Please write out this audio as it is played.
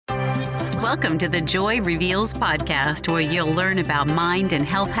Welcome to the Joy Reveals podcast, where you'll learn about mind and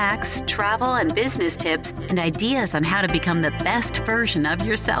health hacks, travel and business tips, and ideas on how to become the best version of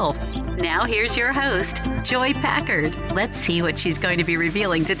yourself. Now here's your host, Joy Packard. Let's see what she's going to be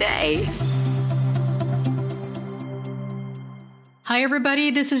revealing today. Hi, everybody.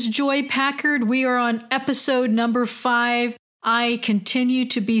 This is Joy Packard. We are on episode number 5. I continue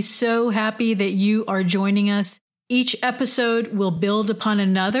to be so happy that you are joining us. Each episode will build upon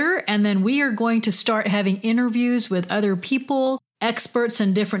another, and then we are going to start having interviews with other people, experts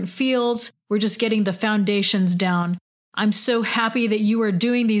in different fields. We're just getting the foundations down. I'm so happy that you are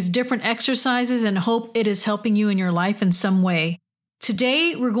doing these different exercises and hope it is helping you in your life in some way.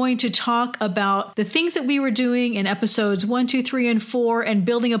 Today, we're going to talk about the things that we were doing in episodes 1, 2, 3, and 4, and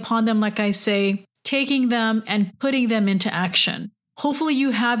building upon them, like I say, taking them and putting them into action. Hopefully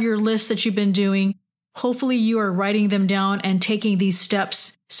you have your list that you've been doing. Hopefully you are writing them down and taking these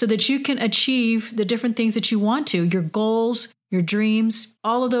steps so that you can achieve the different things that you want to, your goals, your dreams,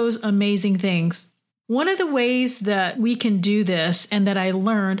 all of those amazing things. One of the ways that we can do this, and that I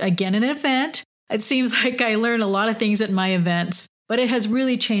learned, again, in an event, it seems like I learn a lot of things at my events, but it has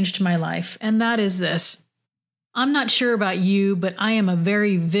really changed my life, and that is this. I'm not sure about you, but I am a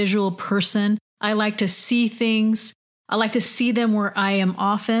very visual person. I like to see things. I like to see them where I am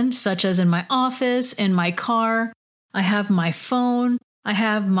often, such as in my office, in my car. I have my phone. I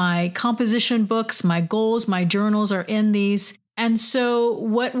have my composition books, my goals, my journals are in these. And so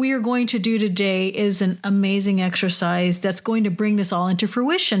what we are going to do today is an amazing exercise that's going to bring this all into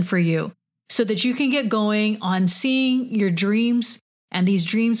fruition for you so that you can get going on seeing your dreams, and these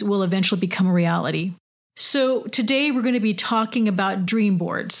dreams will eventually become a reality. So today we're going to be talking about dream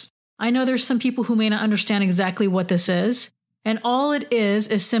boards. I know there's some people who may not understand exactly what this is, and all it is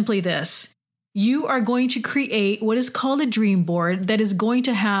simply this. You are going to create what is called a dream board that is going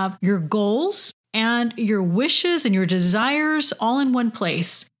to have your goals and your wishes and your desires all in one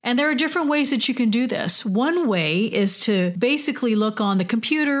place. And there are different ways that you can do this. One way is to basically look on the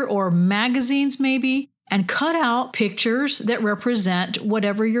computer or magazines maybe and cut out pictures that represent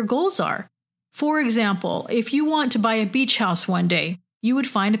whatever your goals are. For example, if you want to buy a beach house one day, you would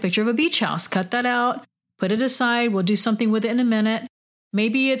find a picture of a beach house, cut that out, put it aside. We'll do something with it in a minute.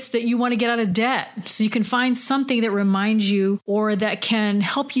 Maybe it's that you want to get out of debt. So you can find something that reminds you or that can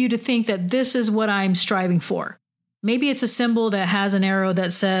help you to think that this is what I'm striving for. Maybe it's a symbol that has an arrow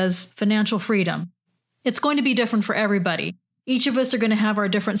that says financial freedom. It's going to be different for everybody. Each of us are going to have our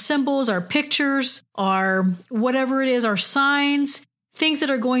different symbols, our pictures, our whatever it is, our signs, things that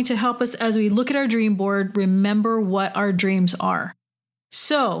are going to help us as we look at our dream board, remember what our dreams are.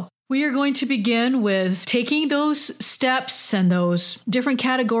 So we are going to begin with taking those steps and those different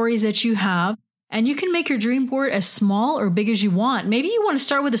categories that you have, and you can make your dream board as small or big as you want. Maybe you want to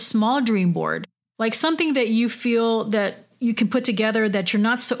start with a small dream board, like something that you feel that you can put together that you're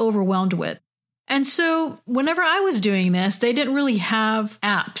not so overwhelmed with. And so whenever I was doing this, they didn't really have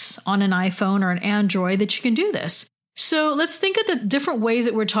apps on an iPhone or an Android that you can do this. So let's think of the different ways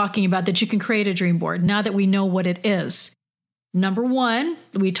that we're talking about that you can create a dream board now that we know what it is. Number 1,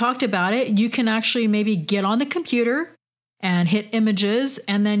 we talked about it. You can actually maybe get on the computer and hit images,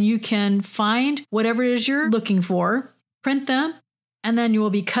 and then you can find whatever it is you're looking for, print them, and then you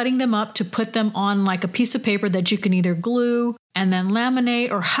will be cutting them up to put them on like a piece of paper that you can either glue and then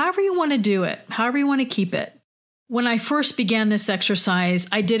laminate, or however you want to do it, however you want to keep it. When I first began this exercise,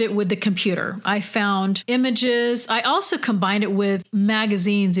 I did it with the computer. I found images. I also combined it with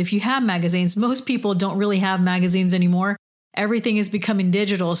magazines. If you have magazines, most people don't really have magazines anymore. Everything is becoming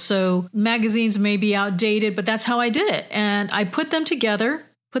digital, so magazines may be outdated, but that's how I did it. And I put them together,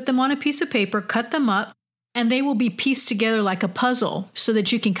 put them on a piece of paper, cut them up, and they will be pieced together like a puzzle so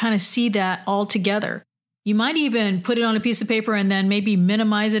that you can kind of see that all together. You might even put it on a piece of paper and then maybe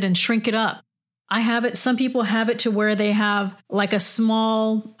minimize it and shrink it up. I have it, some people have it to where they have like a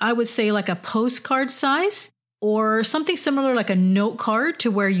small, I would say like a postcard size, or something similar like a note card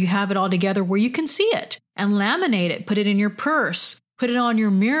to where you have it all together where you can see it and laminate it, put it in your purse, put it on your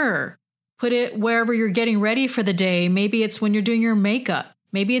mirror, put it wherever you're getting ready for the day. Maybe it's when you're doing your makeup.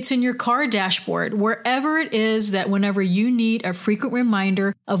 Maybe it's in your car dashboard, wherever it is that whenever you need a frequent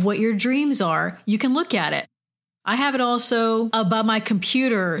reminder of what your dreams are, you can look at it. I have it also above my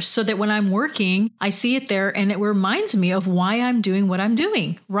computer so that when I'm working, I see it there and it reminds me of why I'm doing what I'm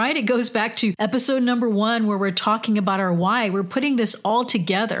doing, right? It goes back to episode number 1 where we're talking about our why. We're putting this all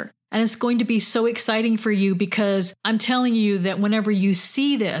together. And it's going to be so exciting for you because I'm telling you that whenever you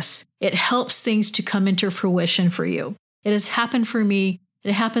see this, it helps things to come into fruition for you. It has happened for me.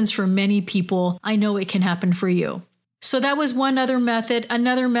 It happens for many people. I know it can happen for you. So that was one other method.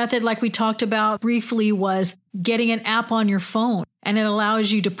 Another method, like we talked about briefly, was getting an app on your phone, and it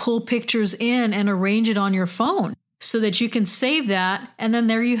allows you to pull pictures in and arrange it on your phone so that you can save that, and then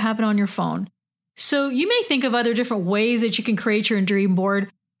there you have it on your phone. So you may think of other different ways that you can create your dream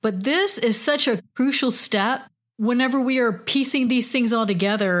board, but this is such a crucial step. Whenever we are piecing these things all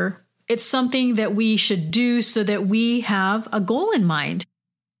together, it's something that we should do so that we have a goal in mind.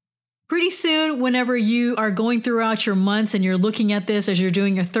 Pretty soon, whenever you are going throughout your months and you're looking at this as you're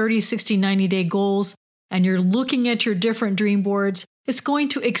doing your 30, 60, 90-day goals, and you're looking at your different dream boards, it's going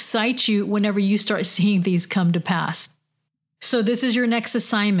to excite you whenever you start seeing these come to pass. So this is your next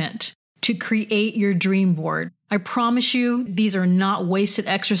assignment, to create your dream board. I promise you, these are not wasted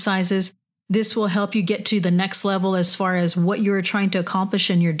exercises. This will help you get to the next level as far as what you're trying to accomplish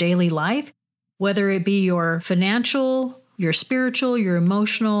in your daily life, whether it be your financial, your spiritual, your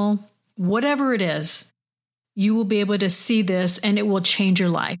emotional, whatever it is. You will be able to see this and it will change your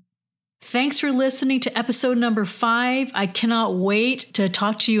life. Thanks for listening to episode number 5. I cannot wait to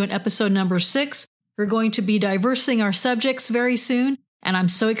talk to you in episode number 6. We're going to be diversing our subjects very soon, and I'm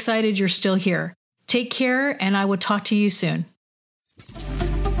so excited you're still here. Take care, and I will talk to you soon.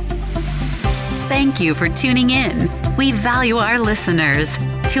 Thank you for tuning in. We value our listeners.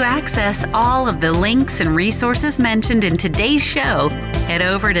 To access all of the links and resources mentioned in today's show, head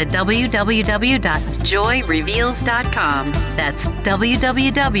over to www.joyreveals.com. That's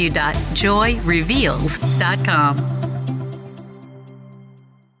www.joyreveals.com.